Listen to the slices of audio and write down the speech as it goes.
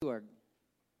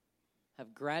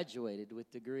have graduated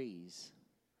with degrees.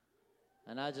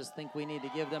 And I just think we need to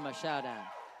give them a shout out.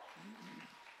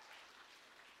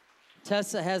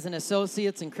 Tessa has an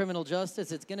associate's in criminal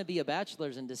justice. It's going to be a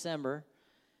bachelor's in December.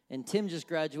 And Tim just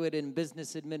graduated in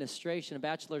business administration, a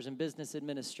bachelor's in business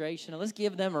administration. And let's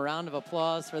give them a round of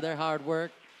applause for their hard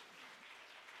work.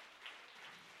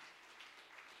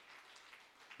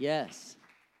 Yes.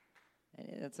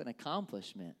 And that's an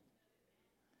accomplishment.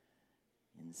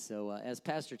 And so as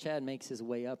Pastor Chad makes his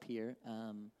way up here,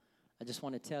 I just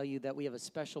want to tell you that we have a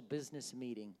special business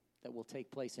meeting that will take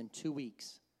place in 2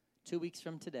 weeks. 2 weeks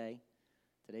from today.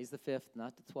 Today's the 5th,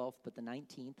 not the 12th, but the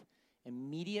 19th.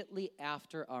 Immediately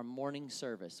after our morning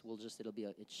service,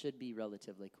 it should be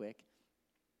relatively quick,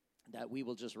 that we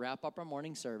will just wrap up our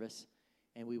morning service,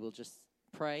 and we will just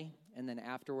pray, and then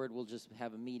afterward we'll just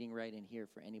have a meeting right in here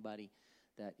for anybody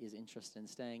that is interested in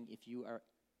staying. If you are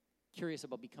curious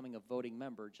about becoming a voting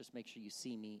member, just make sure you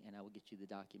see me, and I will get you the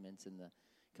documents and the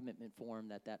commitment form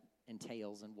that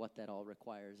entails and what that all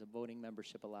requires. A voting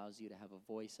membership allows you to have a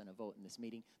voice and a vote in this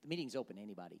meeting. The meeting's open to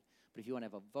anybody, but if you want to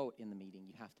have a vote in the meeting,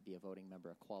 you have to be a voting member,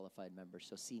 a qualified member.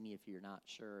 So see me if you're not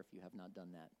sure, if you have not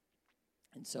done that.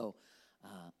 And so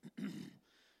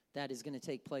that is going to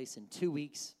take place in 2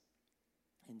 weeks,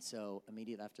 and so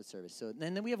immediately after service. So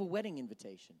then we have a wedding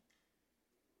invitation.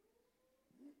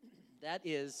 That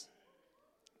is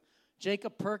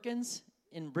Jacob Perkins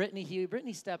and Brittany Huey.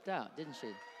 Brittany stepped out, didn't she?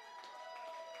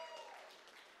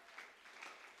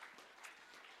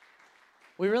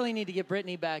 We really need to get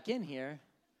Brittany back in here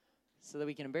so that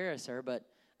we can embarrass her. But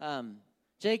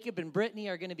Jacob and Brittany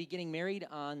are going to be getting married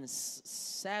on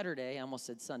Saturday, I almost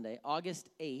said Sunday, August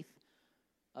 8th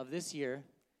of this year.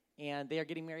 And they are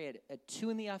getting married at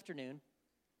 2 in the afternoon.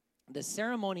 The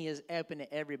ceremony is open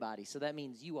to everybody. So that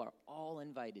means you are all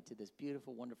invited to this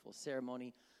beautiful, wonderful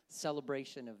ceremony,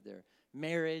 celebration of their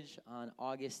marriage on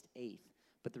August 8th.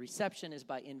 But the reception is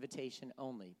by invitation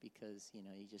only because,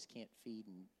 you just can't feed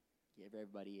and give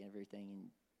everybody everything and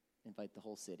invite the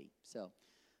whole city. So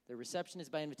the reception is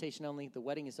by invitation only. The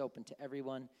wedding is open to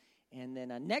everyone. And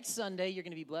then next Sunday, you're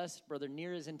going to be blessed. Brother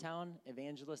Neer is in town,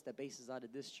 evangelist that bases out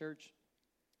of this church.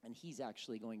 And he's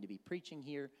actually going to be preaching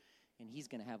here. And he's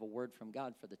going to have a word from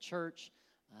God for the church.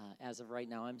 As of right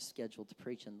now, I'm scheduled to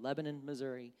preach in Lebanon,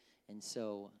 Missouri. And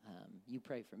so you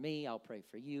pray for me, I'll pray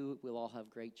for you. We'll all have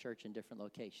great church in different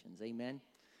locations. Amen.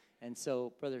 And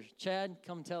so, Brother Chad,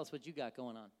 come tell us what you got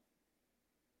going on.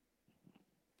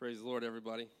 Praise the Lord,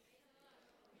 everybody.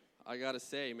 I got to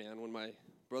say, man, when my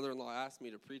brother-in-law asked me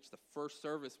to preach the first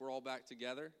service, we're all back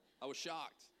together, I was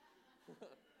shocked.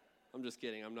 I'm just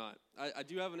kidding. I'm not. I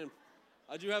do have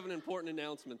an important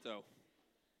announcement, though.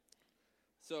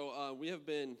 So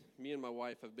me and my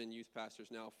wife have been youth pastors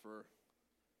now for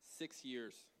 6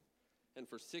 years. And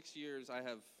for 6 years, I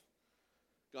have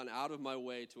gone out of my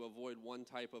way to avoid one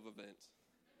type of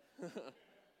event.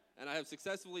 And I have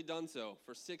successfully done so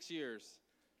for 6 years.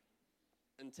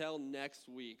 Until next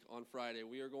week on Friday,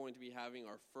 we are going to be having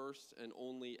our first and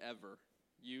only ever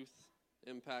Youth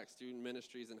Impact Student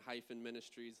Ministries and Hyphen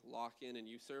Ministries lock-in and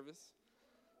youth service.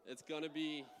 It's going to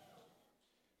be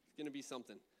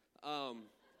something.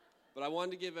 But I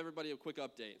wanted to give everybody a quick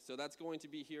update. So that's going to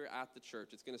be here at the church.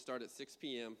 It's going to start at 6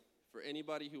 p.m. For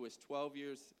anybody who is 12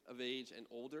 years of age and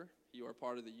older, you are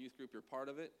part of the youth group, you're part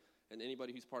of it. And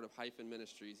anybody who's part of Hyphen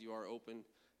Ministries, you are open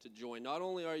to join. Not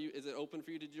only is it open for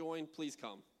you to join, please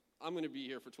come. I'm going to be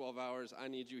here for 12 hours. I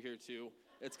need you here too.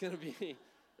 It's going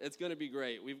to be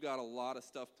great. We've got a lot of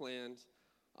stuff planned.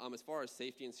 As far as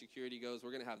safety and security goes,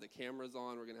 we're going to have the cameras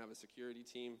on. We're going to have a security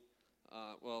team.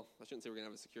 Well, I shouldn't say we're going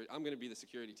to have a security. I'm going to be the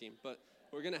security team, but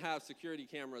we're going to have security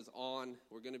cameras on.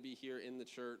 We're going to be here in the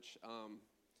church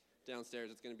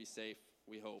downstairs. It's going to be safe,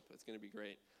 we hope. It's going to be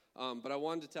great. But I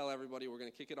wanted to tell everybody we're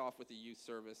going to kick it off with a youth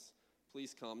service.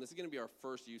 Please come. This is going to be our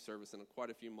first youth service in quite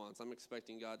a few months. I'm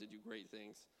expecting God to do great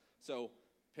things. So,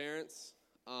 parents,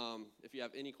 if you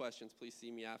have any questions, please see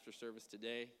me after service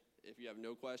today. If you have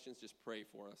no questions, just pray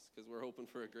for us because we're hoping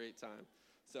for a great time.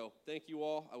 So, thank you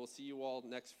all. I will see you all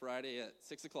next Friday at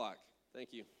 6 o'clock. Thank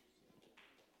you.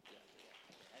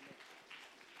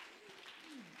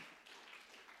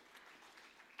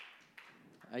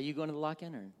 Are you going to the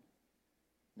lock-in or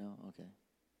no? Okay.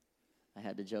 I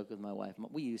had to joke with my wife.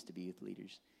 We used to be youth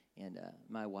leaders, and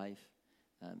my wife,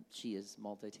 she is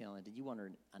multi-talented. You want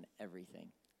her on everything.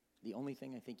 The only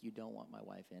thing I think you don't want my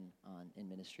wife in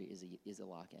ministry is a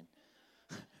lock-in.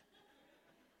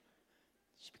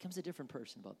 She becomes a different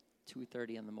person about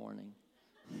 2:30 in the morning.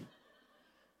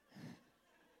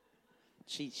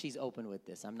 She's open with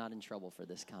this. I'm not in trouble for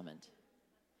this comment.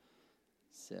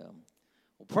 So,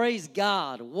 Well, praise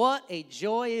God. What a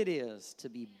joy it is to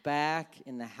be back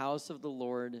in the house of the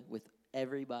Lord with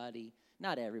everybody.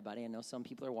 Not everybody. I know some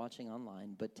people are watching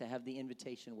online, but to have the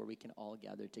invitation where we can all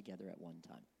gather together at one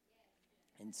time.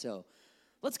 And so,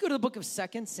 let's go to the book of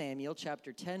 2 Samuel,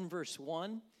 chapter 10, verse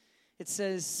 1. It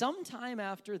says, sometime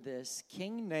after this,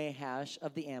 King Nahash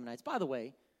of the Ammonites. By the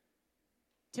way,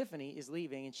 Tiffany is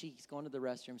leaving, and she's going to the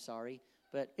restroom, sorry.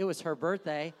 But it was her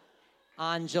birthday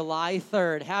on July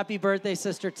 3rd. Happy birthday,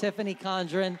 Sister Tiffany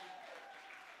Condren.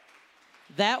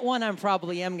 That one I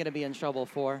probably am going to be in trouble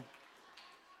for.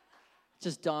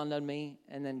 Just dawned on me.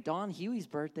 And then Dawn Huey's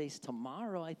birthday's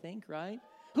tomorrow, I think, right?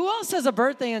 Who else has a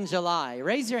birthday in July?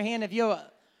 Raise your hand if you...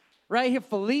 Right here,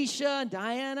 Felicia,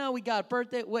 Diana, we got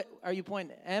birthday. What are you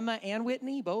pointing? Emma and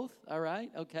Whitney, both? All right,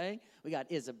 okay. We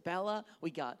got Isabella. We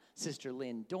got Sister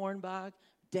Lynn Dornbach.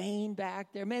 Dane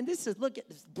back there. Man, look at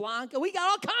this, Blanca. We got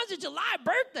all kinds of July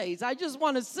birthdays. I just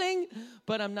want to sing,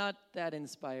 but I'm not that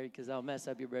inspired because I'll mess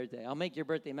up your birthday. I'll make your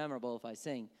birthday memorable if I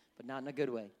sing, but not in a good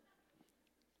way.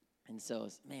 And so,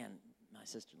 man, my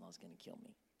sister-in-law's going to kill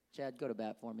me. Chad, go to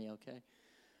bat for me,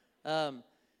 okay?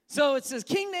 So it says,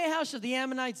 King Nahash of the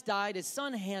Ammonites died. His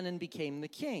son Hanun became the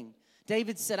king.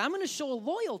 David said, I'm going to show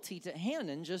loyalty to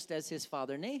Hanun just as his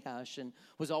father Nahash and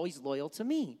was always loyal to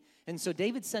me. And so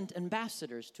David sent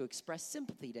ambassadors to express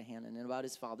sympathy to Hanun about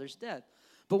his father's death.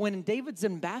 But when David's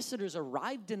ambassadors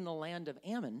arrived in the land of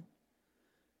Ammon,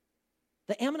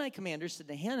 the Ammonite commanders said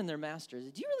to Hanun, their masters,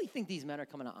 do you really think these men are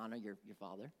coming to honor your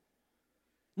father?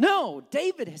 No,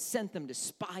 David has sent them to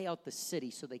spy out the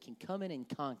city so they can come in and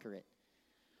conquer it.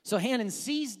 So Hanun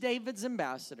seized David's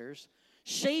ambassadors,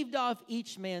 shaved off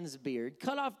each man's beard,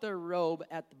 cut off their robe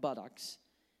at the buttocks,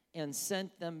 and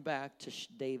sent them back to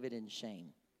David in shame.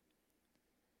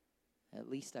 At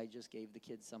least I just gave the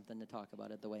kids something to talk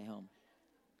about at the way home.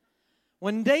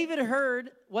 When David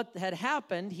heard what had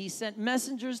happened, he sent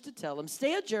messengers to tell him,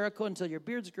 stay at Jericho until your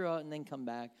beards grow out and then come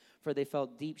back, for they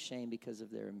felt deep shame because of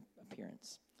their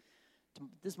appearance.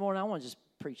 This morning, I want to just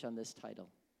preach on this title.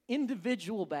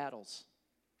 Individual battles,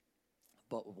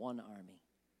 but one army.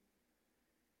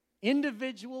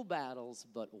 Individual battles,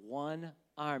 but one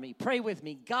army. Pray with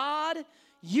me. God,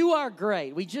 you are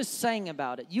great. We just sang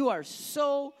about it. You are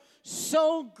so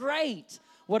great.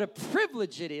 What a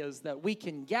privilege it is that we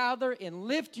can gather and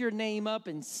lift your name up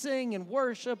and sing and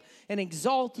worship and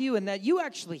exalt you, and that you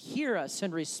actually hear us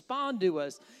and respond to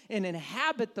us and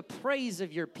inhabit the praise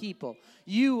of your people.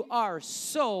 You are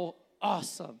so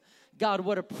awesome. God,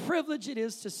 what a privilege it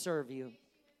is to serve you.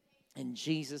 In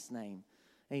Jesus' name,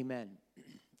 amen.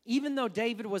 Even though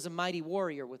David was a mighty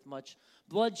warrior with much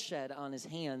bloodshed on his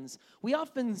hands, we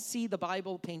often see the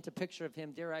Bible paint a picture of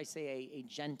him, dare I say, a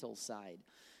gentle side,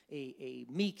 a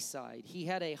meek side. He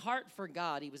had a heart for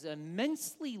God. He was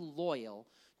immensely loyal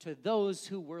to those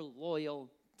who were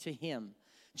loyal to him.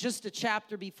 Just a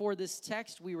chapter before this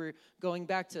text, we were going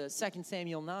back to 2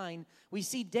 Samuel 9. We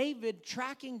see David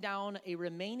tracking down a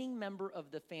remaining member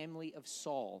of the family of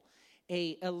Saul,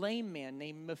 a lame man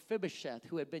named Mephibosheth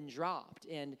who had been dropped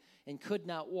and could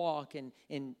not walk. And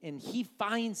he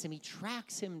finds him. He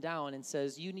tracks him down and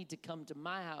says, you need to come to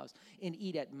my house and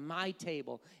eat at my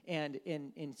table. And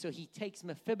so he takes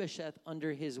Mephibosheth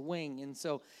under his wing. And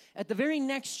so at the very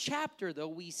next chapter, though,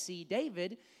 we see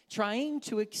David trying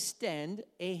to extend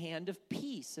a hand of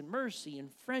peace and mercy and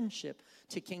friendship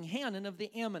to King Hanun of the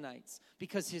Ammonites,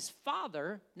 because his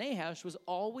father, Nahash, was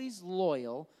always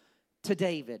loyal to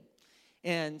David.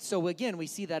 And so, again, we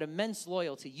see that immense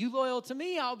loyalty. You loyal to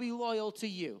me, I'll be loyal to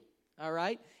you. All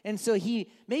right? And so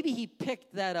maybe he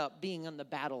picked that up being on the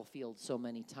battlefield so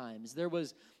many times. There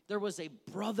was a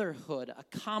brotherhood, a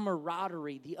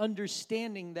camaraderie, the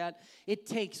understanding that it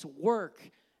takes work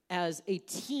as a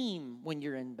team when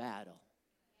you're in battle.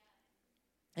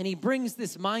 And he brings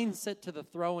this mindset to the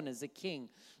throne as a king.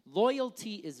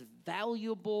 Loyalty is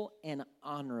valuable and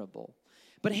honorable.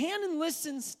 But Hanun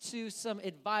listens to some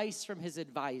advice from his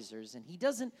advisors, and he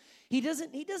doesn't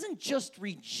just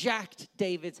reject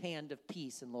David's hand of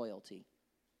peace and loyalty.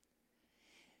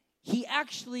 He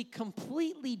actually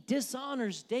completely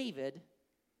dishonors David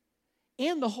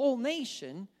and the whole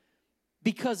nation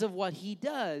because of what he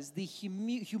does. The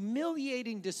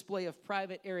humiliating display of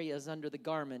private areas under the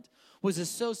garment was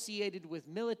associated with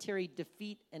military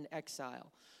defeat and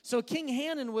exile. So King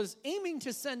Hanun was aiming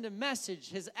to send a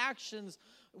message. His actions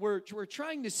were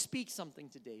trying to speak something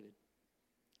to David.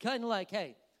 Kind of like,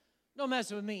 hey, don't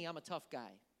mess with me. I'm a tough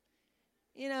guy.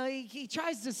 You know, he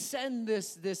tries to send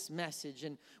this message.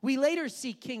 And we later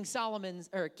see King Solomon's,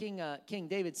 or King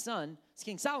David's son,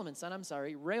 King Solomon's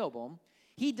son, Rehoboam.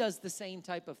 he does the same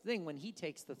type of thing when he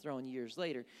takes the throne years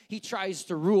later. He tries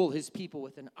to rule his people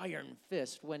with an iron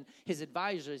fist when his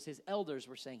advisors, his elders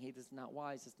were saying, hey, this is not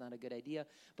wise, it's not a good idea.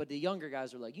 But the younger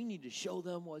guys are like, you need to show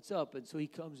them what's up. And so he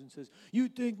comes and says, you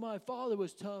think my father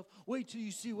was tough? Wait till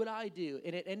you see what I do.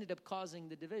 And it ended up causing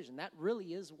the division. That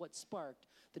really is what sparked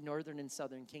the northern and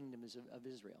southern kingdoms of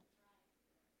Israel.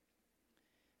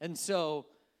 And so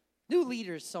new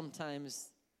leaders sometimes,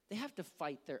 they have to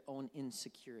fight their own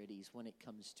insecurities when it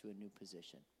comes to a new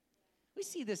position. We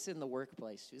see this in the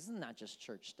workplace too. This is not just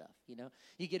church stuff, you know.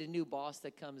 You get a new boss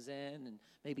that comes in, and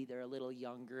maybe they're a little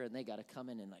younger, and they got to come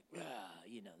in and like,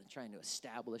 you know, they're trying to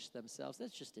establish themselves.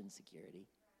 That's just insecurity.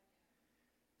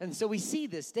 And so we see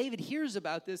this. David hears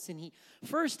about this, and he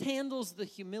first handles the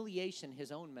humiliation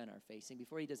his own men are facing.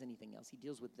 Before he does anything else, he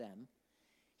deals with them.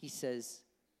 He says,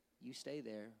 you stay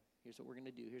there. Here's what we're going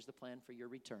to do. Here's the plan for your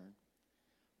return.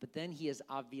 But then he is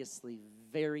obviously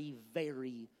very,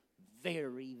 very,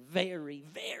 very, very,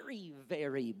 very,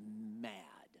 very mad.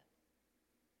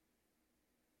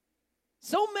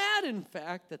 So mad, in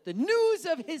fact, that the news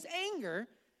of his anger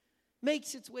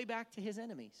makes its way back to his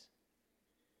enemies.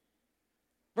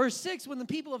 Verse 6, when the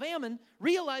people of Ammon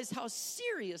realized how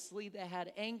seriously they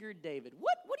had angered David.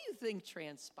 What do you think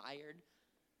transpired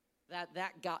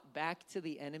that got back to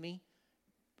the enemy?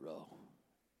 Bro,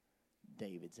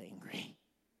 David's angry.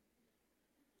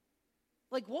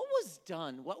 Like, what was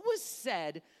done? What was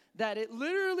said that it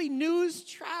literally news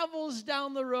travels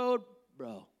down the road?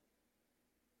 Bro,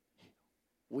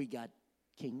 we got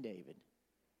King David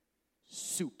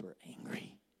super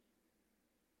angry.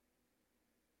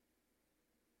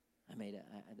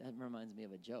 That reminds me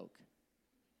of a joke.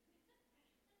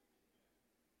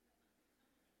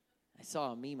 I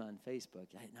saw a meme on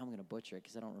Facebook. Now I'm going to butcher it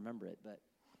because I don't remember it, but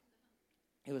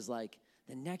it was like,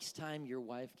 the next time your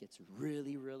wife gets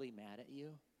really, really mad at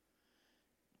you,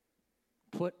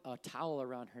 put a towel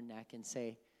around her neck and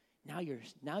say, now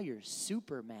you're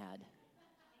super mad.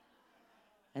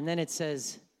 And then it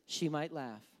says, she might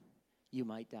laugh, you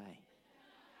might die.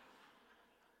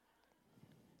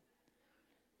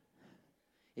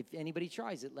 If anybody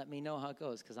tries it, let me know how it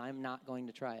goes, because I'm not going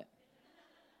to try it.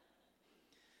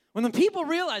 When the people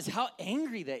realized how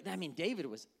angry David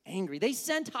was angry. They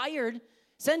sent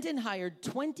and hired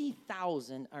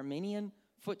 20,000 Armenian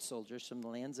foot soldiers from the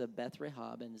lands of Beth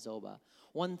Rehob and Zobah,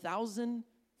 1,000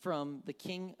 from the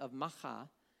king of Maachah,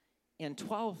 and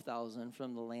 12,000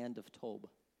 from the land of Tob.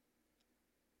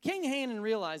 King Hanun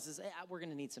realizes, we're going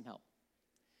to need some help.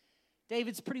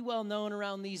 David's pretty well known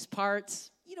around these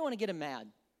parts. You don't want to get him mad.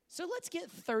 So let's get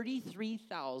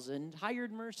 33,000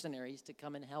 hired mercenaries to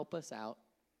come and help us out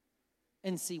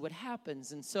and see what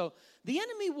happens. And so the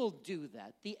enemy will do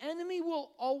that. The enemy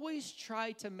will always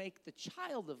try to make the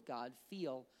child of God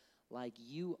feel like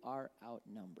you are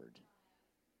outnumbered.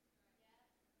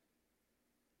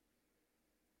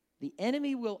 The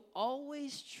enemy will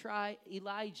always try,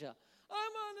 Elijah,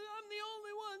 I'm the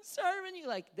only one serving you.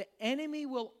 Like, the enemy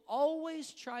will always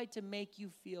try to make you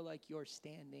feel like you're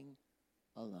standing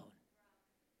alone.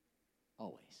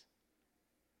 Always.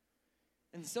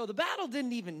 And so the battle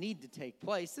didn't even need to take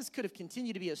place. This could have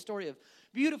continued to be a story of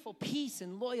beautiful peace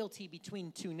and loyalty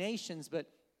between two nations. But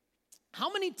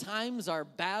how many times are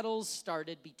battles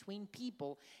started between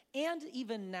people and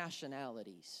even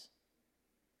nationalities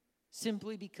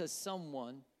simply because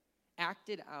someone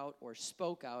acted out or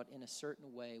spoke out in a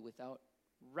certain way without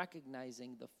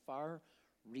recognizing the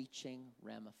far-reaching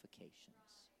ramifications?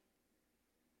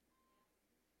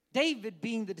 David,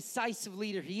 being the decisive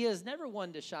leader he is, never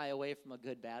one to shy away from a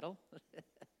good battle.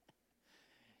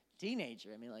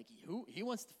 Teenager, he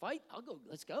wants to fight. I'll go.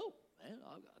 Let's go, man.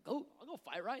 I'll go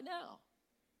fight right now.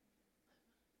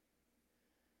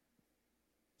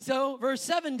 So, verse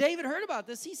 7, David heard about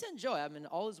this. He sent Joab and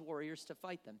all his warriors to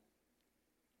fight them.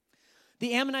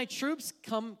 The Ammonite troops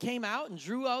came out and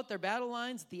drew out their battle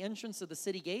lines at the entrance of the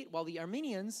city gate, while the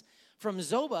Armenians from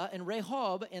Zobah and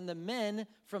Rehob and the men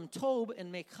from Tob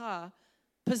and Maachah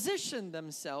positioned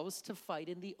themselves to fight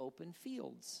in the open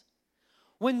fields.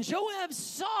 When Joab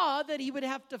saw that he would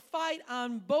have to fight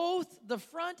on both the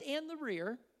front and the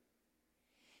rear,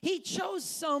 he chose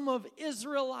some of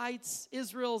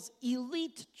Israel's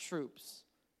elite troops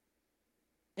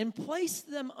and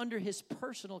placed them under his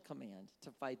personal command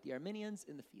to fight the Armenians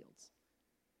in the fields.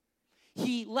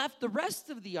 He left the rest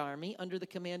of the army under the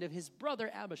command of his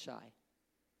brother Abishai,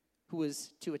 who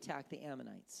was to attack the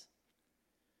Ammonites.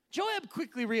 Joab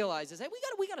quickly realizes, hey,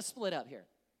 we got to split up here.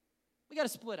 We got to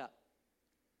split up.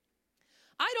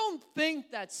 I don't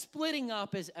think that splitting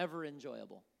up is ever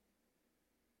enjoyable.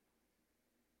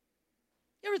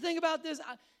 You ever think about this?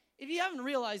 if you haven't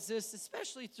realized this,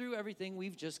 especially through everything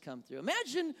we've just come through,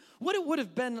 imagine what it would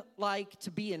have been like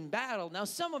to be in battle. Now,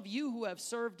 some of you who have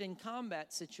served in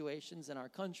combat situations in our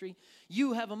country,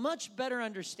 you have a much better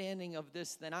understanding of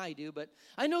this than I do, but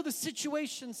I know the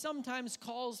situation sometimes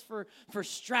calls for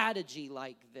strategy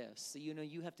like this. So,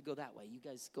 you have to go that way. You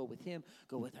guys go with him,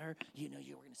 go with her. We're going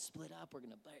to split up. We're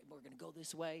going to go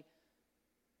this way.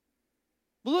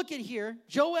 But look at here,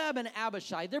 Joab and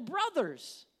Abishai, they're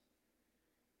brothers.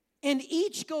 And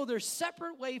each go their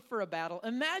separate way for a battle.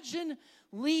 Imagine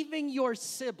leaving your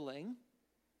sibling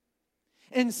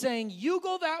and saying, you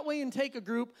go that way and take a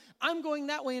group, I'm going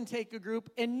that way and take a group,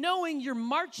 and knowing you're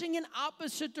marching in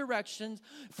opposite directions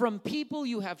from people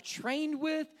you have trained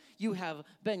with, you have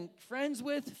been friends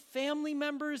with, family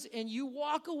members, and you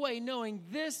walk away knowing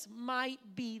this might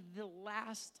be the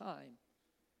last time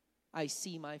I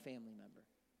see my family member.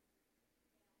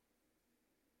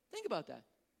 Think about that.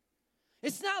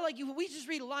 It's not like we just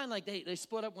read a line like they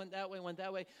split up, went that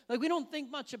way. Like we don't think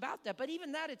much about that. But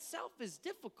even that itself is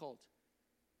difficult.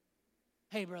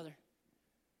 Hey, brother,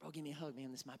 bro, give me a hug,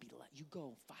 man. This might be the last. You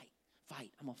go,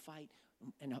 fight. I'm going to fight.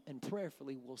 And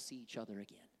prayerfully, we'll see each other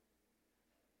again.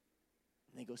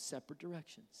 And they go separate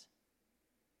directions.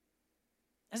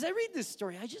 As I read this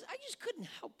story, I just couldn't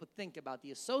help but think about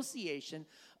the association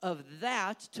of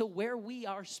that to where we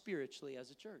are spiritually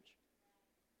as a church.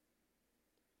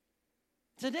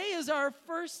 Today is our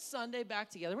first Sunday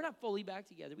back together. We're not fully back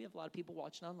together. We have a lot of people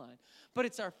watching online. But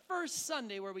it's our first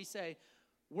Sunday where we say,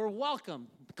 we're welcome.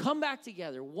 Come back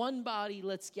together. One body,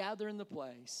 let's gather in the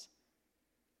place.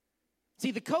 See,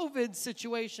 the COVID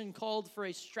situation called for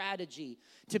a strategy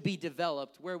to be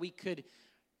developed where we could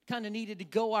kind of needed to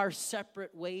go our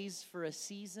separate ways for a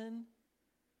season.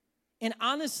 And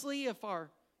honestly, if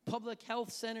our public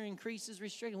health center increases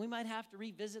restriction, we might have to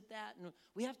revisit that, and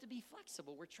we have to be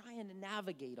flexible. We're trying to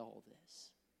navigate all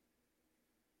this.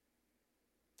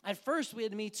 At first, we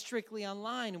had to meet strictly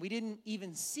online, and we didn't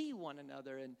even see one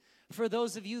another. And for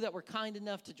those of you that were kind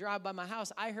enough to drive by my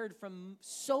house, I heard from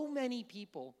so many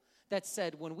people that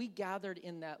said, when we gathered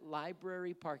in that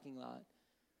library parking lot,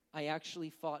 I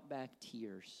actually fought back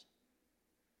tears.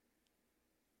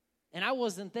 And I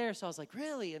wasn't there, so I was like,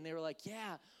 really? And they were like,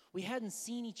 yeah. We hadn't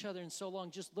seen each other in so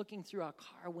long, just looking through our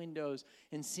car windows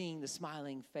and seeing the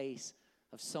smiling face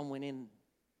of someone in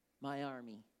my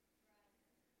army.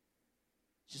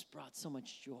 Just brought so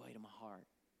much joy to my heart.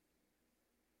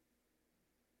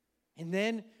 And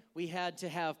then we had to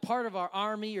have part of our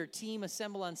army or team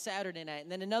assemble on Saturday night,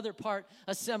 and then another part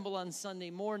assemble on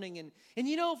Sunday morning. And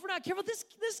if we're not careful, this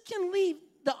can leave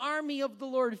the army of the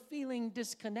Lord feeling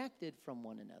disconnected from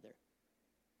one another.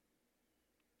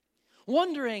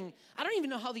 Wondering, I don't even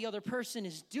know how the other person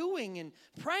is doing, and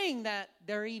praying that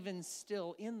they're even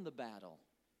still in the battle.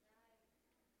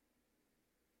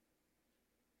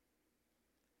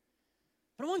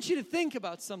 But I want you to think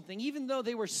about something. Even though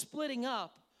they were splitting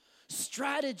up,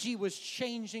 strategy was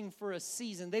changing for a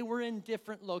season. They were in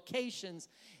different locations.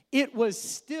 It was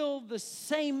still the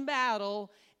same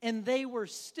battle, and they were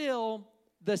still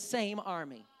the same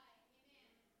army.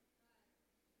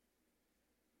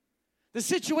 The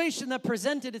situation that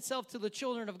presented itself to the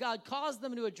children of God caused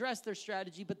them to address their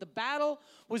strategy, but the battle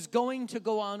was going to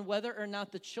go on whether or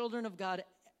not the children of God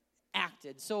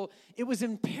acted. So it was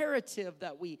imperative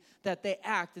that they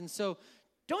act. And so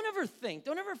don't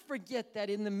ever forget that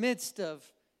in the midst of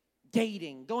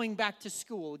dating, going back to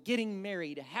school, getting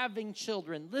married, having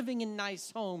children, living in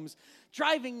nice homes,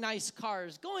 driving nice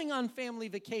cars, going on family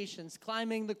vacations,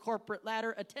 climbing the corporate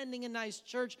ladder, attending a nice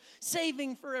church,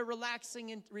 saving for a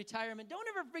relaxing retirement. Don't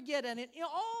ever forget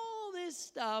all this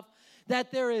stuff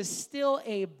that there is still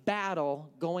a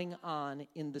battle going on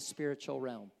in the spiritual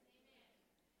realm.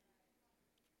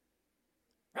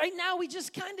 Right now, we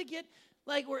just kind of get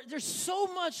there's so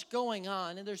much going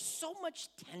on and there's so much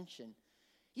tension.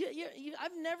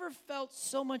 I've never felt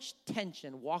so much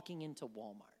tension walking into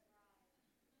Walmart.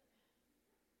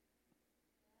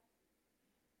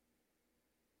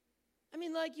 I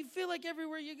mean, you feel like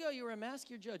everywhere you go, you wear a mask,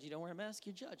 you're judged. You don't wear a mask,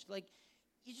 you're judged.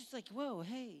 You're just whoa,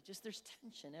 hey, there's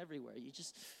tension everywhere.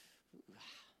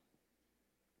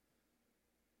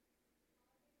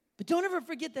 But don't ever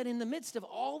forget that in the midst of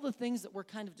all the things that we're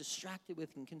kind of distracted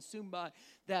with and consumed by,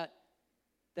 that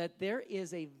there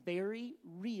is a very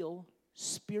real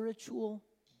spiritual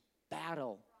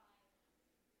battle.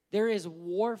 There is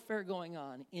warfare going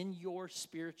on in your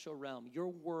spiritual realm, your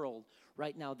world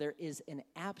right now. There is an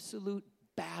absolute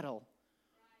battle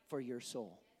for your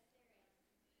soul.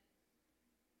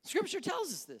 Scripture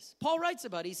tells us this. Paul writes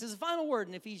about it. He says, a final word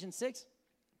in Ephesians 6.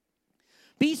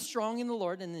 Be strong in the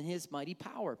Lord and in his mighty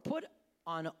power. Put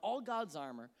on all God's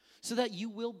armor so that you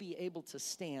will be able to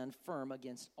stand firm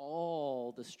against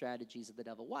all the strategies of the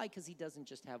devil. Why? Because he doesn't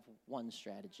just have one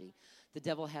strategy. The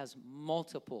devil has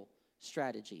multiple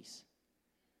strategies.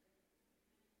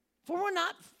 For we're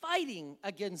not fighting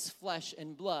against flesh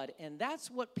and blood, and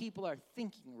that's what people are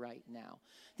thinking right now.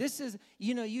 This is,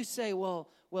 you say, well,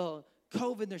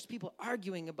 COVID, there's people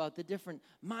arguing about the different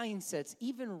mindsets,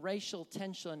 even racial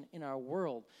tension in our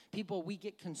world. We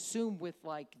get consumed with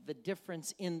like the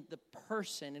difference in the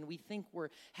person, and we think we're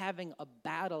having a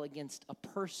battle against a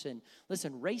person.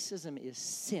 Listen, racism is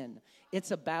sin.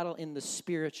 It's a battle in the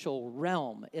spiritual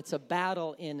realm. It's a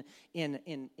battle in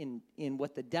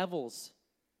what the devil's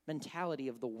mentality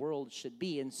of the world should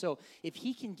be. And so if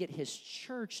he can get his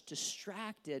church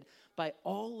distracted by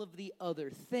all of the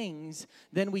other things,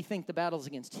 then we think the battle's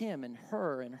against him and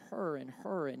her and her and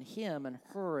her and him and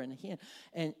her and him.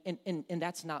 And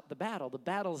that's not the battle. The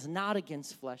battle's not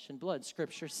against flesh and blood.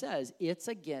 Scripture says it's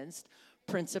against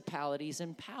principalities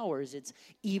and powers. It's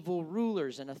evil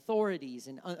rulers and authorities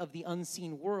of the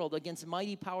unseen world, against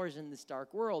mighty powers in this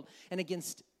dark world, and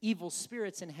against evil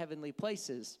spirits in heavenly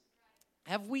places.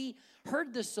 Have we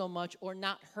heard this so much or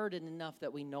not heard it enough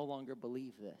that we no longer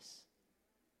believe this?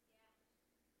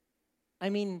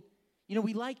 I mean,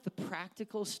 we like the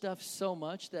practical stuff so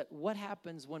much that what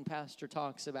happens when Pastor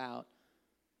talks about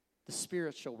the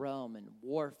spiritual realm and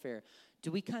warfare?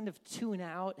 Do we kind of tune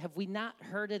out? Have we not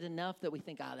heard it enough that we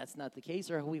think, that's not the case?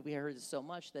 Or have we heard it so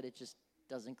much that it just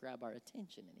doesn't grab our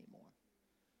attention anymore?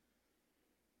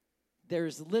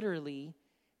 There's literally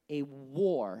a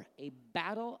war, a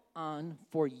battle on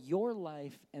for your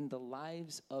life and the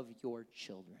lives of your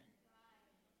children.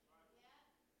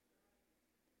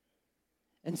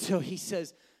 And so he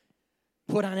says,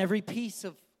 put on every piece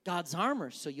of God's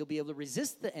armor so you'll be able to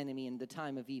resist the enemy in the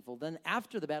time of evil. Then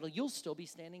after the battle, you'll still be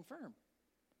standing firm.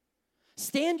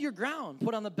 Stand your ground.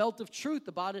 Put on the belt of truth,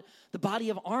 the body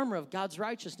of armor of God's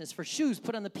righteousness. For shoes,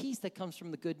 put on the peace that comes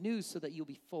from the good news so that you'll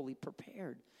be fully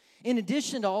prepared. In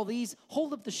addition to all these,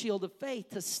 hold up the shield of faith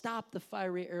to stop the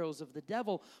fiery arrows of the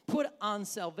devil. Put on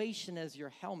salvation as your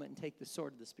helmet and take the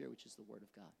sword of the Spirit, which is the word of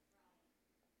God.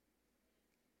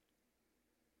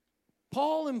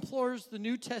 Paul implores the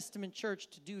New Testament church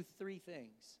to do three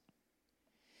things.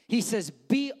 He says,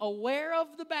 be aware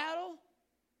of the battle,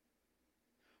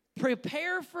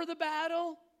 prepare for the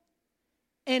battle,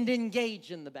 and engage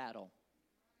in the battle.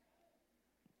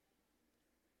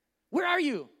 Where are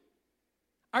you?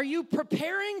 Are you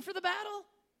preparing for the battle?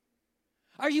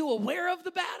 Are you aware of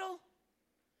the battle?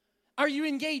 Are you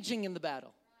engaging in the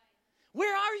battle?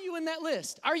 Where are you in that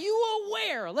list? Are you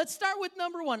aware? Let's start with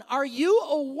number one. Are you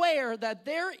aware that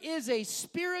there is a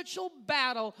spiritual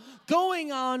battle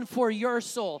going on for your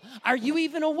soul? Are you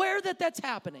even aware that that's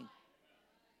happening?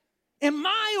 Am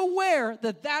I aware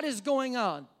that that is going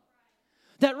on?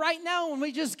 That right now when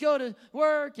we just go to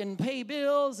work and pay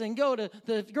bills and go to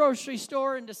the grocery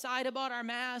store and decide about our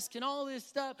masks and all this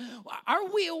stuff, are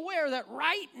we aware that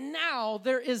right now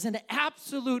there is an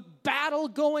absolute battle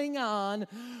going on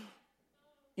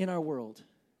in our world?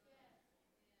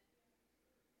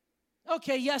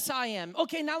 Okay, yes, I am.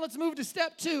 Okay, now let's move to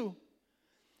step 2.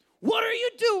 What are you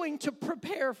doing to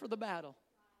prepare for the battle?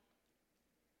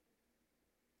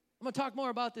 I'm going to talk more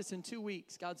about this in 2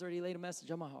 weeks. God's already laid a message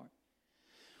on my heart.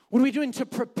 What are we doing to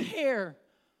prepare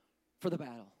for the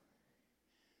battle?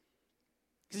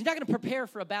 Because you're not going to prepare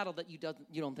for a battle that you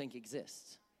don't think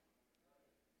exists.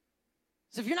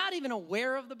 So if you're not even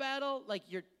aware of the battle, like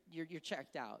you're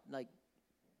checked out. Like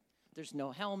there's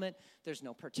no helmet, there's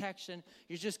no protection.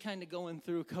 You're just kind of going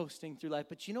through, coasting through life.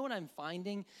 But you know what I'm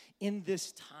finding in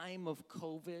this time of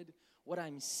COVID? What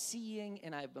I'm seeing,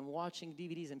 and I've been watching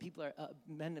DVDs, and people are,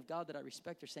 men of God that I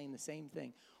respect are saying the same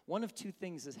thing. One of two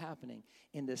things is happening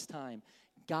in this time.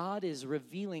 God is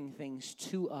revealing things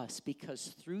to us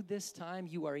because through this time,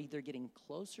 you are either getting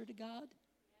closer to God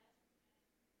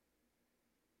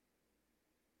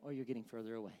or you're getting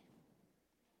further away.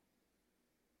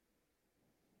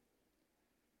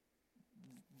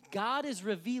 God is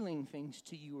revealing things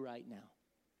to you right now.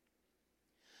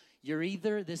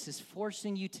 This is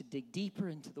forcing you to dig deeper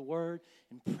into the Word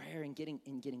and prayer and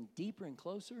getting deeper and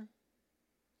closer,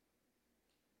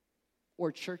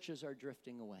 or churches are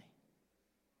drifting away.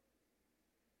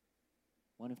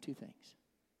 One of two things.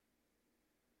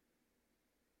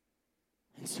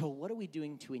 And so what are we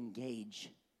doing to engage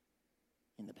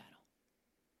in the battle?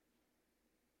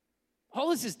 All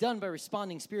this is done by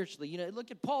responding spiritually. Look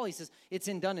at Paul. He says it's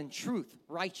done in truth,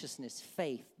 righteousness,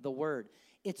 faith, the Word.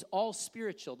 It's all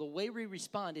spiritual. The way we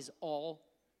respond is all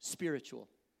spiritual.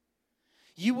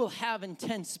 you will have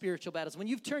intense spiritual battles. When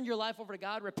you've turned your life over to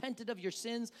God, repented of your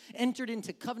sins, entered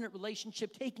into covenant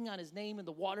relationship, taking on his name in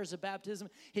the waters of baptism,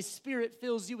 his Spirit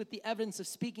fills you with the evidence of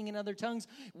speaking in other tongues.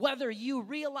 Whether you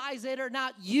realize it or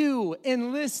not, you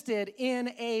enlisted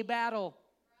in a battle.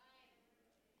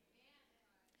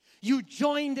 You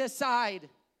joined a side.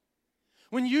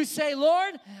 When you say,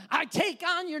 Lord, I take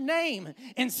on your name,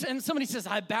 and somebody says,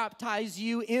 I baptize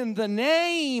you in the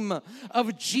name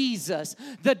of Jesus,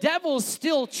 the devils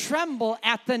still tremble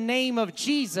at the name of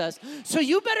Jesus. So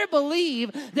you better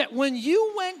believe that when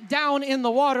you went down in the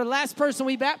water, last person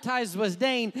we baptized was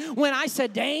Dane. When I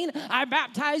said, Dane, I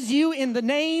baptize you in the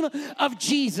name of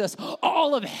Jesus,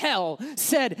 all of hell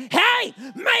said, hey,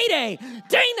 Mayday,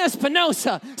 Dane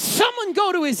Espinosa, someone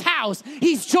go to his house.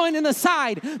 He's joining the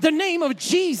side. The name of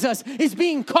Jesus is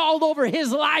being called over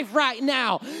his life right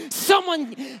now.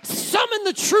 Someone summon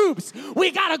the troops. We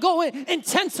got to go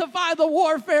intensify the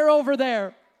warfare over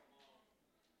there.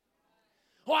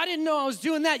 Oh, I didn't know I was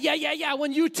doing that. Yeah.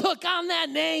 When you took on that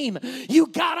name, you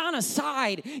got on a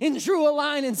side and drew a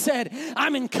line and said,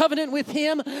 I'm in covenant with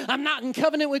him. I'm not in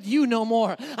covenant with you no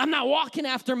more. I'm not walking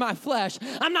after my flesh.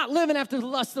 I'm not living after the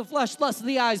lust of the flesh, lust of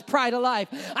the eyes, pride of life.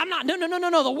 I'm not,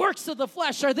 no. The works of the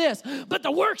flesh are this, but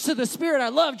the works of the Spirit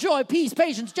are love, joy, peace,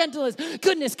 patience, gentleness,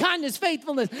 goodness, kindness,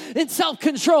 faithfulness, and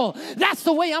self-control. That's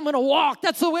the way I'm going to walk.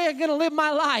 That's the way I'm going to live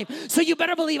my life. So you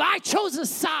better believe I chose a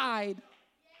side.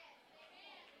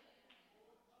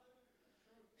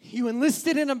 You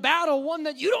enlisted in a battle, one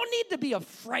that you don't need to be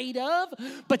afraid of,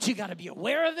 but you got to be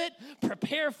aware of it,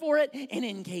 prepare for it, and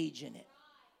engage in it.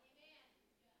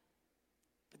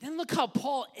 But then look how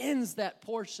Paul ends that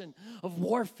portion of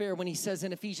warfare when he says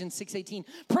in Ephesians 6:18,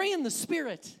 pray in the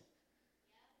Spirit.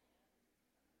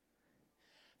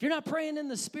 If you're not praying in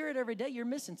the Spirit every day, you're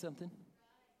missing something.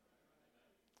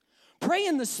 Pray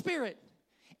in the Spirit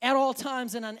at all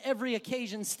times and on every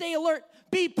occasion. Stay alert.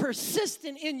 Be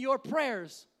persistent in your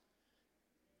prayers.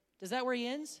 Is that where he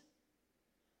ends?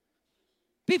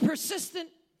 Be persistent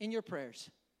in your prayers.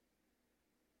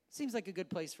 Seems like a good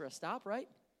place for a stop, right?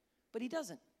 But he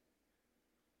doesn't.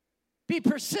 Be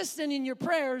persistent in your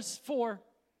prayers for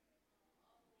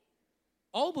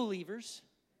all believers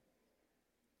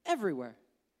everywhere.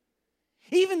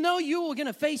 Even though you are going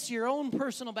to face your own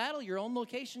personal battle, your own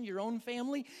location, your own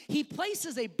family, he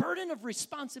places a burden of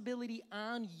responsibility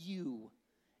on you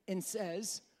and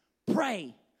says,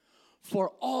 pray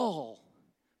for all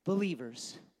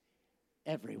believers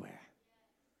everywhere.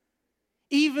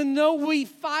 Even though we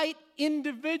fight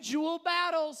individual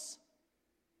battles,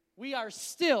 we are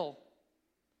still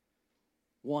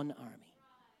one army.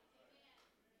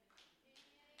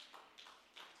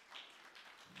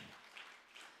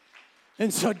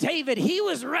 And so David, he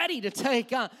was ready to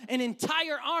take on an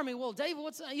entire army. Well, David,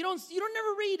 what's that? You don't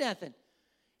never read nothing.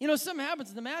 You know, something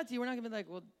happens to Matthew, we're not going to be like,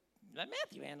 well, let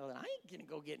Matthew handle it. I ain't going to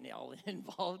go get all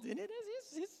involved in it.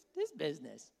 It's his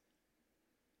business.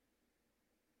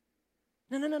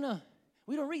 No.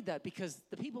 We don't read that because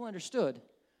the people understood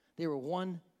they were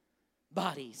one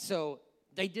body. So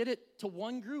they did it to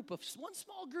one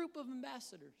small group of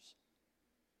ambassadors.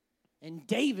 And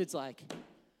David's like,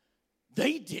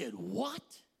 they did what?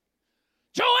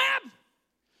 Joab,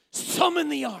 summon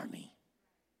the army.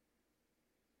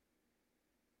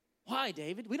 Why,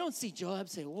 David? We don't see Joab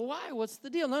say, well, why? What's the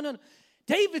deal? No.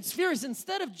 David's fear is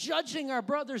instead of judging our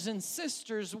brothers and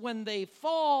sisters when they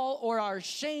fall or are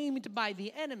shamed by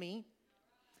the enemy,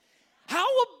 how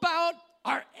about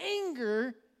our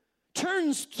anger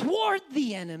turns toward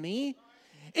the enemy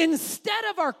instead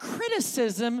of our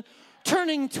criticism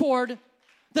turning toward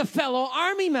the fellow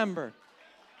army member?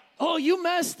 Oh, you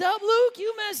messed up, Luke?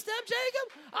 You messed up,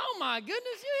 Jacob? Oh, my goodness,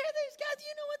 you hear these guys?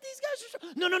 You know what these guys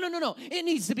are... No. It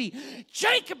needs to be,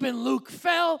 Jacob and Luke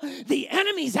fell, the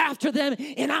enemy's after them,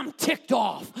 and I'm ticked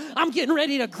off. I'm getting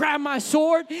ready to grab my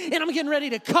sword, and I'm getting ready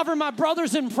to cover my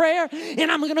brothers in prayer,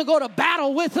 and I'm going to go to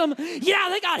battle with them. Yeah,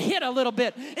 they got hit a little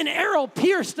bit. An arrow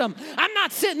pierced them. I'm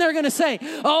not sitting there going to say,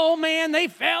 oh, man, they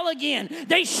fell again.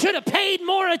 They should have paid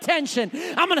more attention.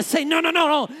 I'm going to say, no.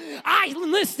 I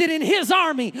enlisted in his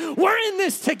army. We're in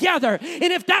this together. And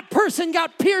if that person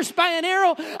got pierced by an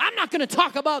arrow, I'm not going to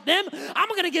talk about them. I'm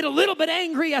going to get a little bit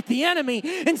angry at the enemy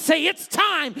and say, it's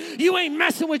time. You ain't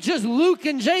messing with just Luke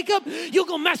and Jacob. You're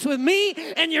going to mess with me,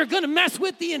 and you're going to mess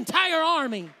with the entire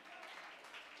army.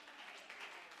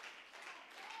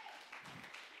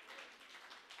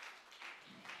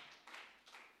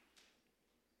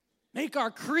 Make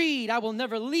our creed, I will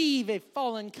never leave a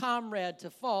fallen comrade to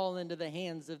fall into the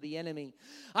hands of the enemy.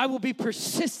 I will be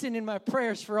persistent in my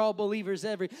prayers for all believers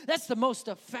That's the most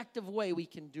effective way we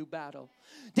can do battle.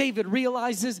 David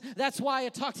realizes that's why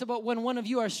it talks about when one of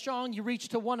you are strong, you reach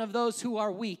to one of those who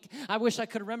are weak. I wish I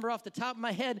could remember off the top of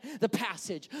my head the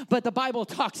passage, but the Bible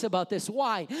talks about this.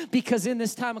 Why? Because in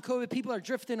this time of COVID, people are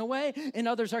drifting away and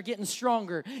others are getting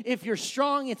stronger. If you're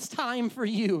strong, it's time for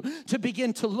you to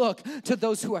begin to look to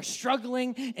those who are struggling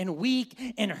and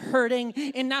weak and hurting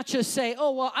and not just say,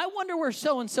 oh, well, I wonder where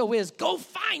so-and-so is. Go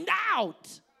find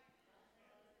out.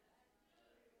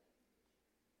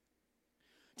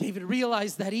 David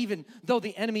realized that even though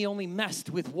the enemy only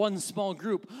messed with one small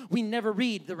group, we never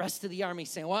read the rest of the army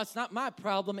saying, well, it's not my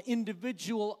problem,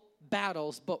 individual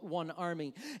battles, but one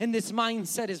army. And this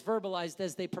mindset is verbalized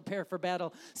as they prepare for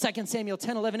battle. 2 Samuel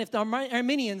 10:11, if the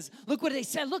Arameans, look what they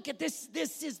said, look at this,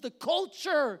 this is the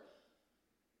culture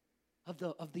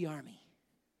of the army.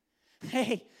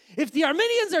 Hey, if the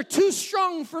Arameans are too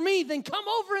strong for me, then come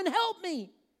over and help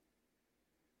me.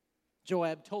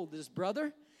 Joab told his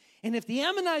brother, and if the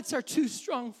Ammonites are too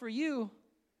strong for you,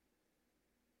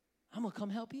 I'm going to come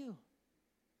help you.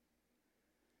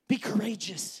 Be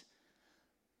courageous.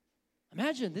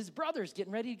 Imagine this brother's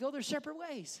getting ready to go their separate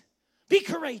ways. Be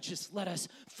courageous. Let us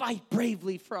fight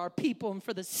bravely for our people and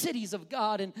for the cities of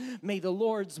God, and may the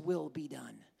Lord's will be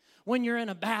done. When you're in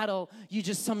a battle, you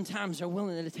just sometimes are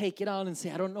willing to take it on and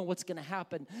say, I don't know what's going to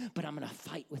happen, but I'm going to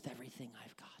fight with everything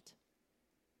I've got.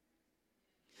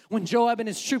 When Joab and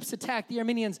his troops attacked, the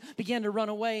Arameans began to run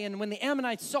away. And when the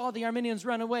Ammonites saw the Arameans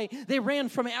run away, they ran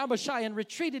from Abishai and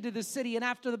retreated to the city. And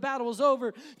after the battle was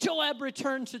over, Joab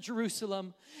returned to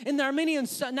Jerusalem. And the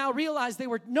Arameans now realized they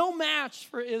were no match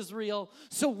for Israel.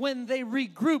 So when they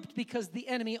regrouped, because the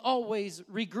enemy always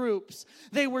regroups,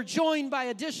 they were joined by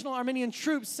additional Aramean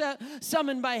troops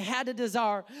summoned by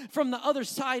Hadadezer from the other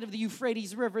side of the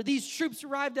Euphrates River. These troops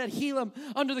arrived at Helam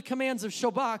under the commands of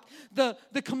Shobach,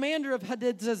 the commander of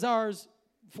Hadadezer's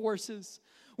forces.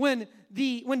 When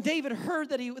David heard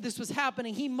that this was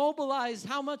happening, he mobilized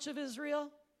how much of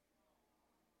Israel?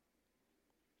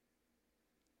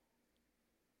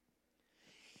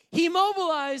 He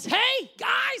mobilized, hey,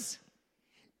 guys,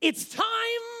 it's time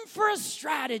for a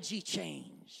strategy change.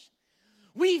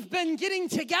 We've been getting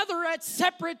together at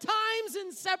separate times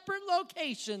in separate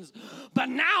locations, but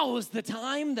now is the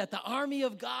time that the army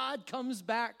of God comes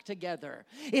back together.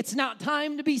 It's not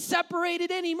time to be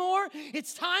separated anymore.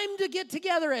 It's time to get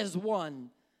together as one.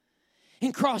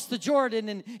 And crossed the Jordan.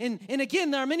 And again,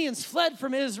 the Arameans fled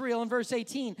from Israel in verse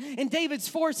 18. And David's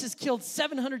forces killed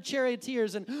 700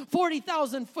 charioteers and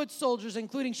 40,000 foot soldiers,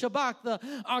 including Shobach, the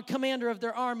commander of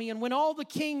their army. And when all the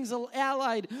kings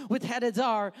allied with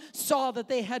Hadadezer saw that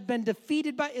they had been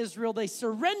defeated by Israel, they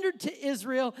surrendered to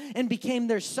Israel and became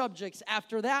their subjects.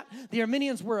 After that, the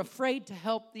Arameans were afraid to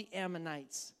help the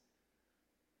Ammonites.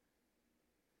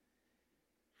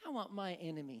 I want my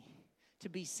enemy to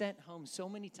be sent home so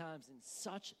many times in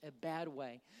such a bad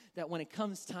way that when it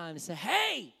comes time to say,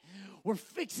 hey, we're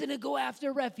fixing to go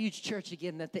after Refuge Church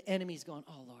again, that the enemy's going,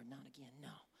 oh, Lord, not again.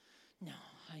 No,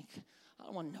 I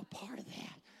don't want no part of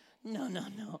that.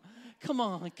 No. Come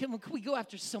on, can we go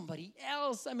after somebody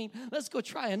else? I mean, let's go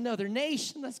try another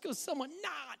nation. Let's go someone,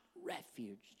 not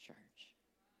Refuge Church.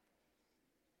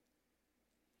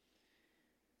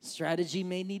 Strategy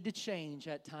may need to change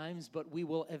at times, but we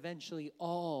will eventually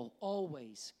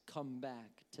always come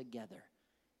back together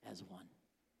as one.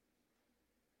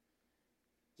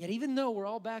 Yet even though we're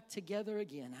all back together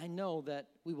again, I know that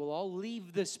we will all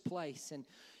leave this place, and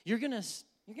you're gonna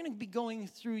be going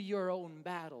through your own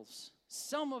battles.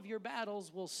 Some of your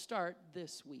battles will start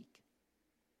this week.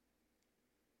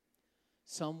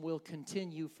 Some will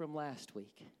continue from last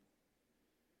week.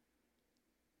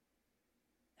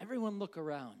 Everyone look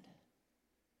around.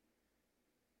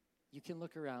 You can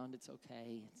look around. It's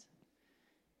okay. It's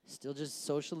still just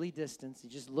socially distanced. You're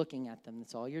just looking at them.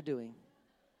 That's all you're doing.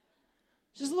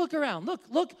 Just look around.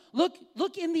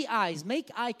 Look in the eyes. Make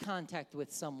eye contact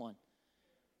with someone.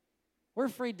 We're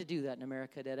afraid to do that in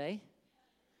America today.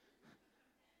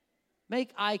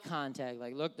 Make eye contact.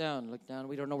 Like, look down.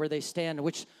 We don't know where they stand.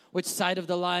 Which side of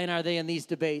the line are they in these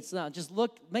debates? No, just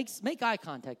look. Make eye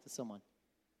contact with someone.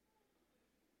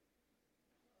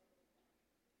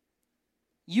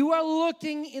 You are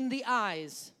looking in the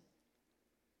eyes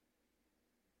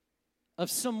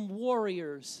of some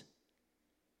warriors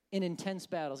in intense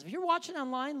battles. If you're watching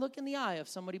online, look in the eye of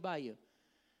somebody by you.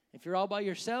 If you're all by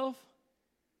yourself,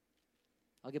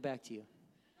 I'll get back to you.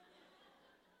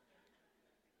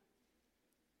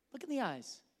 Look in the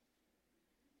eyes.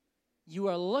 You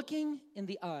are looking in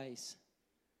the eyes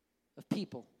of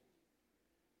people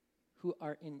who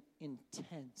are in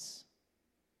intense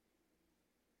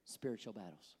spiritual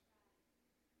battles.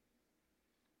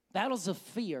 Battles of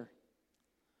fear,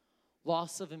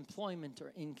 loss of employment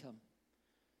or income,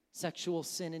 sexual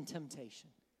sin and temptation,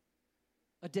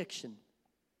 addiction,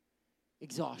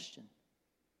 exhaustion,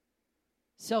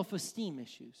 self-esteem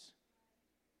issues,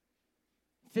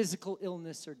 physical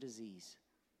illness or disease,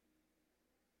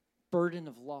 burden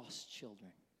of lost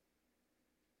children,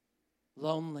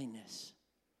 loneliness,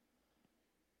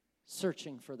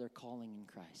 searching for their calling in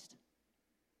Christ.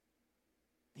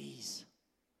 These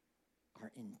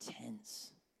are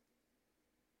intense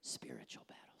spiritual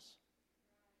battles.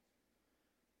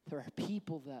 There are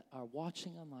people that are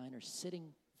watching online or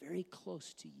sitting very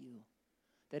close to you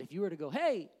that if you were to go,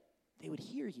 hey, they would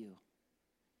hear you.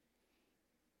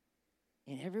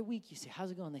 And every week you say,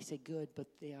 how's it going? They say, good, but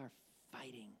they are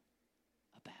fighting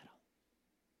a battle.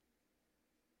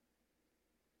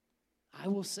 I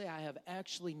will say I have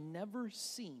actually never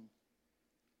seen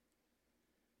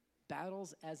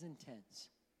battles as intense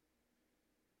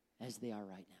as they are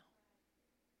right now.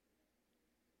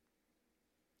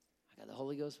 I got the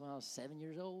Holy Ghost when I was 7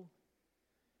 years old.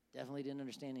 Definitely didn't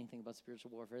understand anything about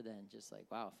spiritual warfare then. Just like,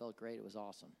 wow, it felt great. It was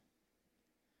awesome.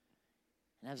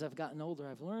 And as I've gotten older,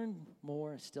 I've learned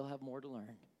more, still have more to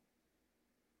learn.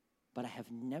 But I have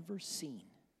never seen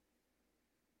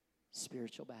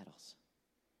spiritual battles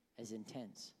as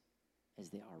intense as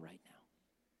they are right now.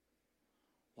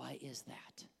 Why is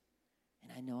that?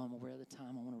 And I know I'm aware of the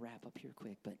time. I want to wrap up here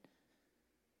quick, but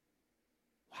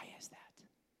why is that?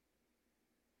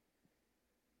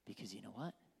 Because you know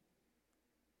what?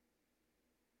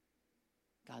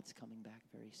 God's coming back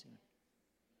very soon.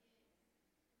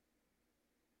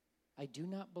 I do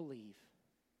not believe,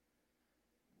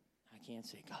 I can't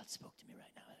say God spoke to me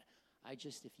right now.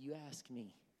 If you ask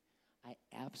me, I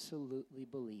absolutely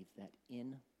believe that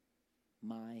in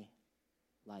my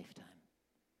lifetime,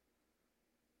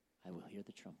 I will hear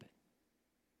the trumpet.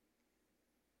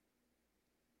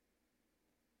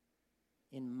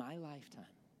 In my lifetime,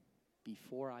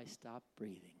 before I stop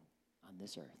breathing on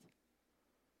this earth,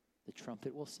 the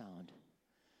trumpet will sound,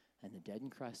 and the dead in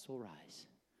Christ will rise,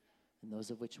 and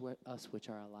those of us which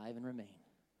are alive and remain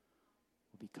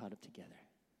will be caught up together.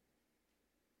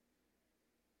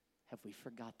 Have we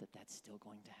forgot that that's still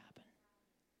going to happen?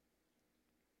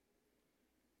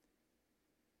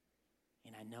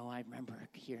 And I know I remember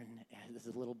hearing as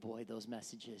a little boy those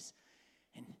messages,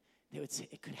 and they would say,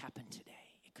 it could happen today.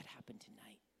 It could happen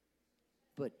tonight.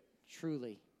 But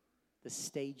truly, the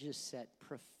stage is set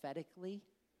prophetically.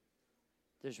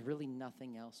 There's really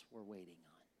nothing else we're waiting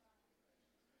on.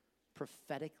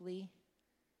 Prophetically,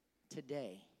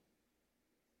 today,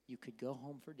 you could go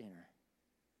home for dinner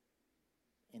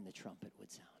and the trumpet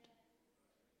would sound.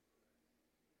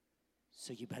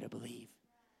 So you better believe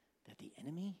that the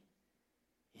enemy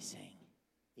is saying,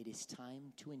 it is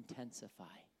time to intensify.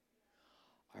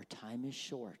 Our time is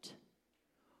short.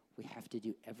 We have to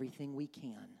do everything we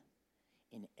can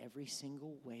in every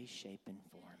single way, shape, and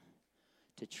form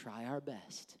to try our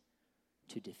best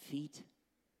to defeat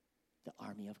the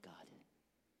army of God.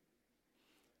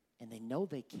 And they know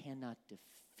they cannot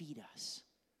defeat us.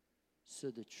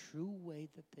 So the true way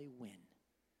that they win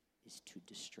is to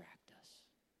distract us.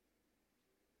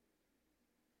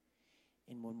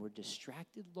 And when we're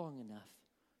distracted long enough,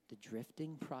 the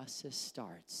drifting process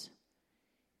starts.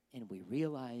 And we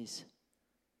realize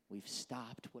we've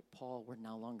stopped we're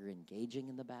no longer engaging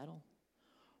in the battle.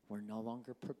 We're no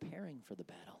longer preparing for the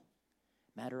battle.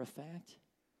 Matter of fact,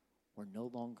 we're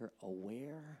no longer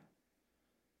aware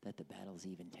that the battle's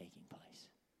even taking place.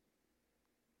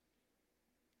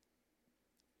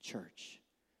 Church,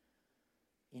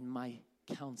 in my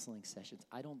counseling sessions,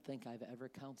 I don't think I've ever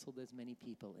counseled as many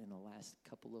people in the last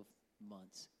couple of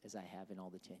months as I have in all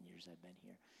the 10 years I've been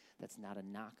here. That's not a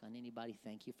knock on anybody.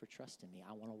 Thank you for trusting me.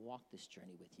 I want to walk this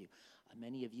journey with you.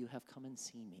 Many of you have come and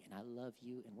seen me, and I love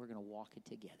you, and we're going to walk it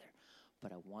together.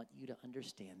 But I want you to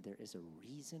understand there is a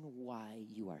reason why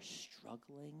you are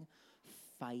struggling,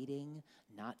 fighting,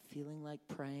 not feeling like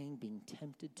praying, being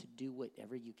tempted to do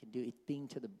whatever you can do, being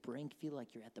to the brink, feel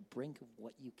like you're at the brink of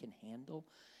what you can handle.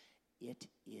 It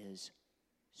is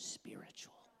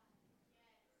spiritual.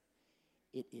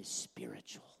 It is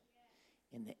spiritual.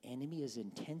 And the enemy is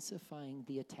intensifying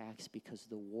the attacks because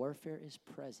the warfare is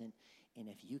present. And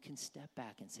if you can step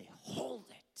back and say, hold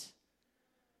it.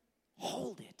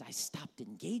 Hold it. I stopped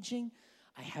engaging.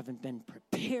 I haven't been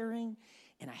preparing.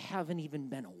 And I haven't even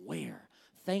been aware.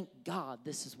 Thank God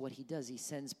this is what he does. He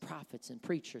sends prophets and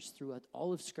preachers throughout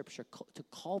all of Scripture to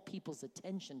call people's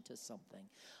attention to something.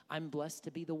 I'm blessed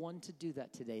to be the one to do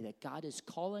that today, that God is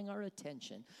calling our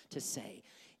attention to say,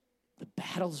 the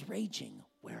battle's raging.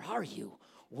 Where are you?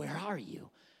 Where are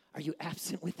you? Are you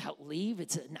absent without leave?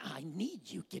 I need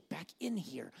you. Get back in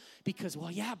here. Because, well,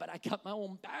 yeah, but I got my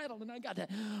own battle and I got that.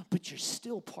 But you're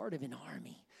still part of an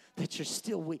army. That you're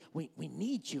still, we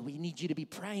need you. We need you to be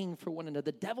praying for one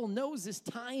another. The devil knows this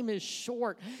time is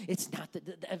short. It's not that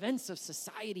the events of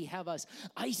society have us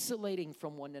isolating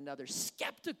from one another,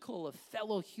 skeptical of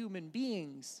fellow human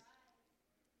beings,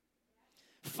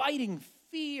 fighting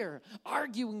fear,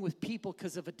 arguing with people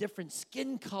because of a different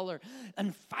skin color,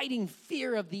 and fighting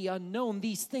fear of the unknown.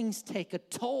 These things take a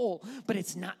toll, but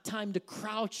it's not time to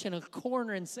crouch in a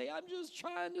corner and say, I'm just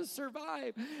trying to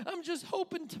survive. I'm just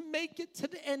hoping to make it to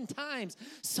the end times.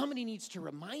 Somebody needs to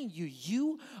remind you,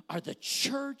 you are the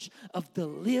church of the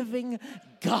living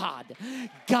God.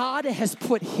 God has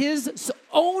put his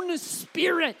own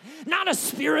spirit, not a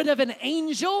spirit of an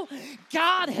angel.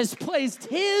 God has placed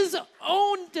his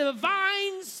own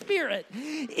divine spirit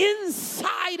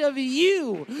inside of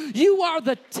you. You are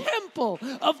the temple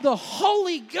of the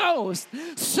Holy Ghost.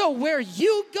 So where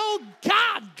you go,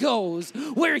 God goes.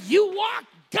 Where you walk,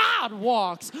 God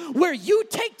walks. Where you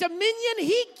take dominion,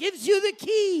 he gives you the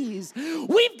keys.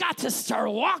 We've got to start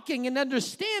walking and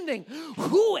understanding,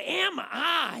 who am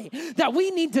I? That we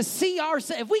need to see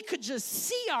ourselves. If we could just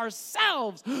see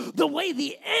ourselves the way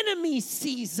the enemy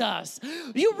sees us.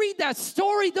 You read that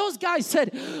story, those guys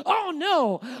said, oh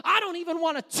no, I don't even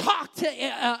want to talk to,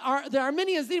 the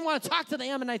Armenians didn't want to talk to the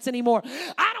Ammonites anymore.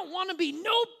 I don't want to be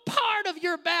no part of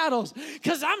your battles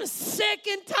because I'm sick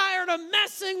and tired of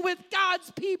messing with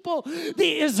God's people,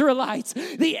 the Israelites.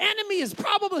 The enemy is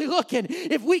probably looking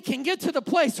if we can get to the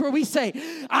place where we say,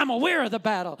 I'm aware of the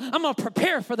battle. I'm going to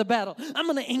prepare for the battle. I'm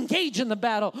going to engage in the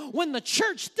battle. When the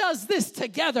church does this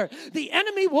together, the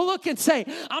enemy will look and say,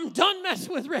 I'm done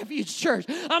messing with Refuge Church.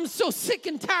 I'm so sick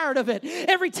and tired of it.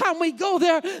 Every time we go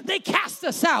there, they cast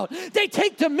us out. They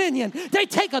take dominion. They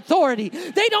take authority.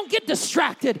 They don't get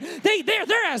distracted.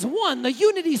 They're as one. The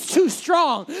unity's too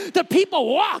strong. The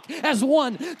people walk as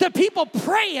one. The people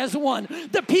pray as one.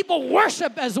 The people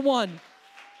worship as one.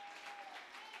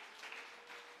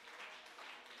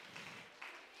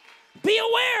 Be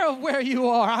aware of where you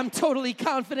are. I'm totally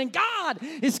confident God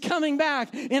is coming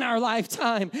back in our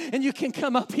lifetime. And you can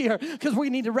come up here because we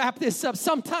need to wrap this up.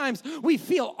 Sometimes we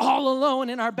feel all alone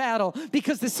in our battle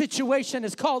because the situation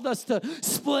has called us to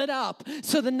split up.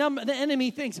 So the enemy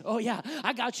thinks, oh yeah,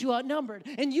 I got you outnumbered.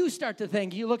 And you start to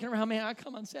think, you're looking around, man, I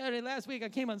come on Saturday, last week I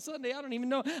came on Sunday, I don't even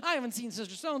know, I haven't seen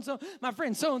Sister So-and-so, my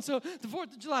friend So-and-so, the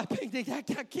 4th of July picnic, that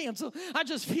got canceled. I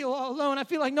just feel all alone. I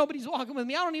feel like nobody's walking with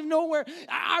me. I don't even know where,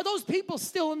 are those people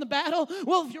still in the battle?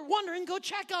 Well, if you're wondering, go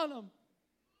check on them.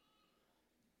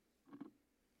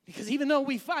 Because even though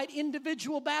we fight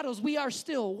individual battles, we are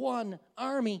still one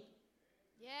army.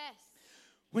 Yes.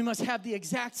 We must have the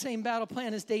exact same battle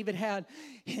plan as David had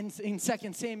in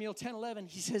 2 Samuel 10:11.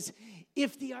 He says,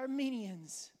 if the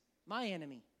Armenians, my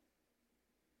enemy,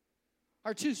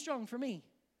 are too strong for me,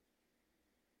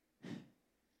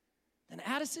 then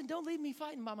Addison, don't leave me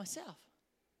fighting by myself.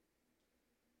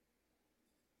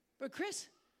 But Chris,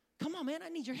 come on, man, I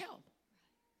need your help.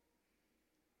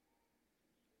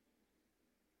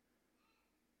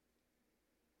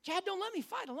 Chad, don't let me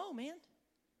fight alone, man.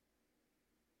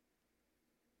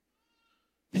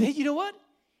 But then you know what?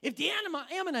 If the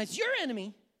Ammonites, your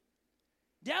enemy,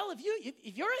 Dell,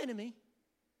 if your enemy,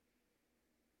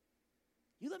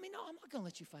 you let me know. I'm not going to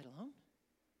let you fight alone.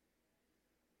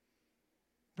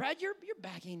 Brad, your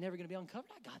back ain't never going to be uncovered.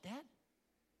 I got that.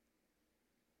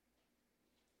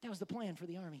 That was the plan for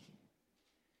the army.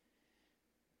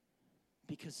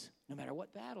 Because no matter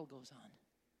what battle goes on,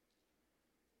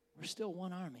 we're still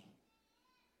one army.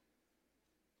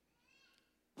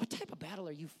 What type of battle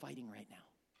are you fighting right now?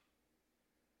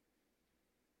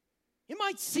 It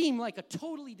might seem like a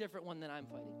totally different one than I'm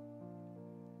fighting.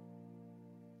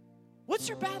 What's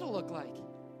your battle look like?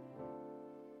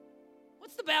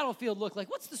 What's the battlefield look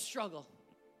like? What's the struggle?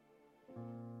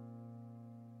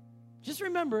 Just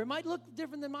remember, it might look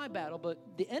different than my battle, but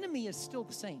the enemy is still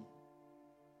the same.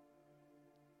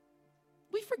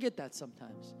 We forget that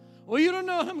sometimes. Well, you don't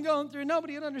know what I'm going through.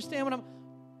 Nobody will understand what I'm...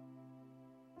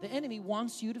 The enemy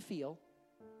wants you to feel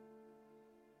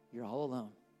you're all alone.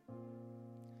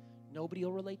 Nobody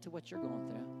will relate to what you're going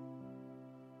through.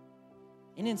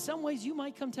 And in some ways, you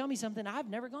might come tell me something I've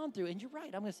never gone through. And you're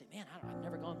right. I'm going to say, man, I've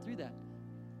never gone through that.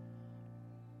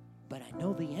 But I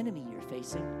know the enemy you're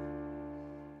facing.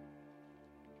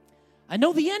 I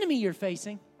know the enemy you're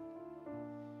facing.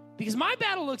 Because my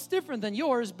battle looks different than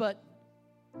yours, but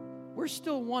we're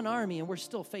still one army and we're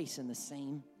still facing the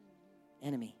same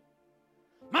enemy.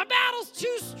 My battle's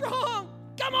too strong.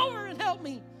 Come over and help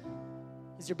me.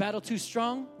 Is your battle too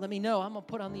strong? Let me know. I'm going to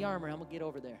put on the armor. I'm going to get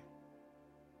over there.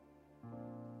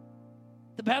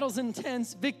 The battle's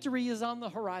intense. Victory is on the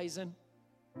horizon.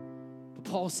 But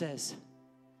Paul says,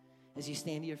 as you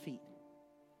stand to your feet,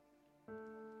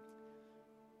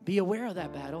 be aware of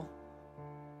that battle.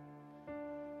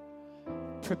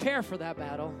 Prepare for that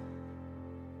battle.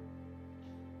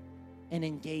 And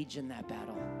engage in that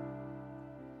battle.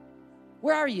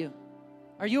 Where are you?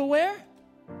 Are you aware?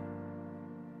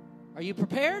 Are you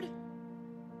prepared?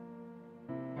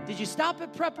 Did you stop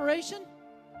at preparation?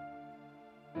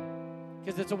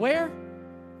 Because it's aware,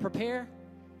 prepare,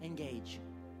 engage.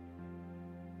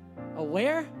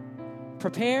 Aware,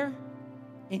 prepare,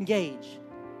 engage.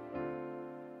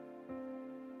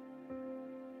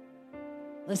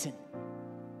 Listen.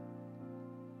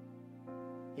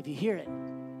 If you hear it,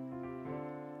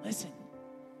 listen.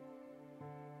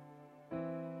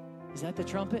 Is that the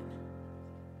trumpet?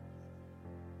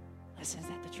 Listen, is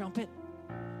that the trumpet?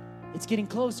 It's getting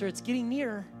closer. It's getting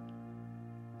nearer.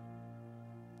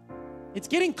 It's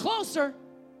getting closer.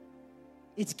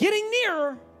 It's getting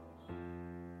nearer.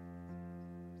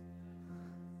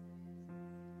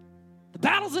 The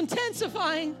battle's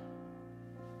intensifying.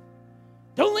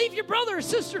 Don't leave your brother or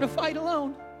sister to fight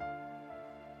alone.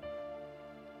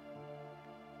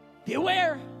 Be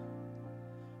aware.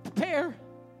 Prepare.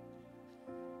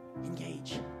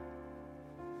 Engage.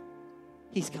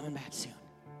 He's coming back soon.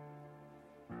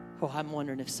 Oh, I'm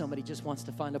wondering if somebody just wants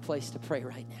to find a place to pray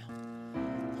right now.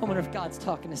 I wonder if God's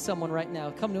talking to someone right now.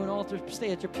 Come to an altar,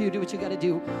 stay at your pew, do what you got to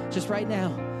do just right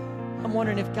now. I'm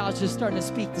wondering if God's just starting to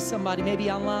speak to somebody, maybe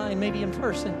online, maybe in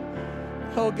person.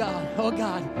 Oh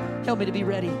God, help me to be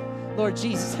ready. Lord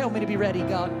Jesus, help me to be ready,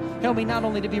 God. Help me not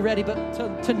only to be ready,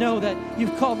 but to know that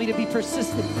you've called me to be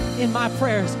persistent in my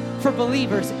prayers for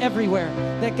believers everywhere.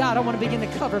 That, God, I want to begin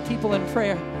to cover people in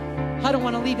prayer. I don't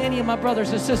want to leave any of my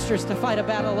brothers or sisters to fight a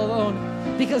battle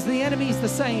alone, because the enemy's the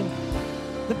same.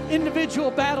 The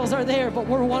individual battles are there, but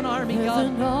we're one army,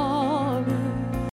 God.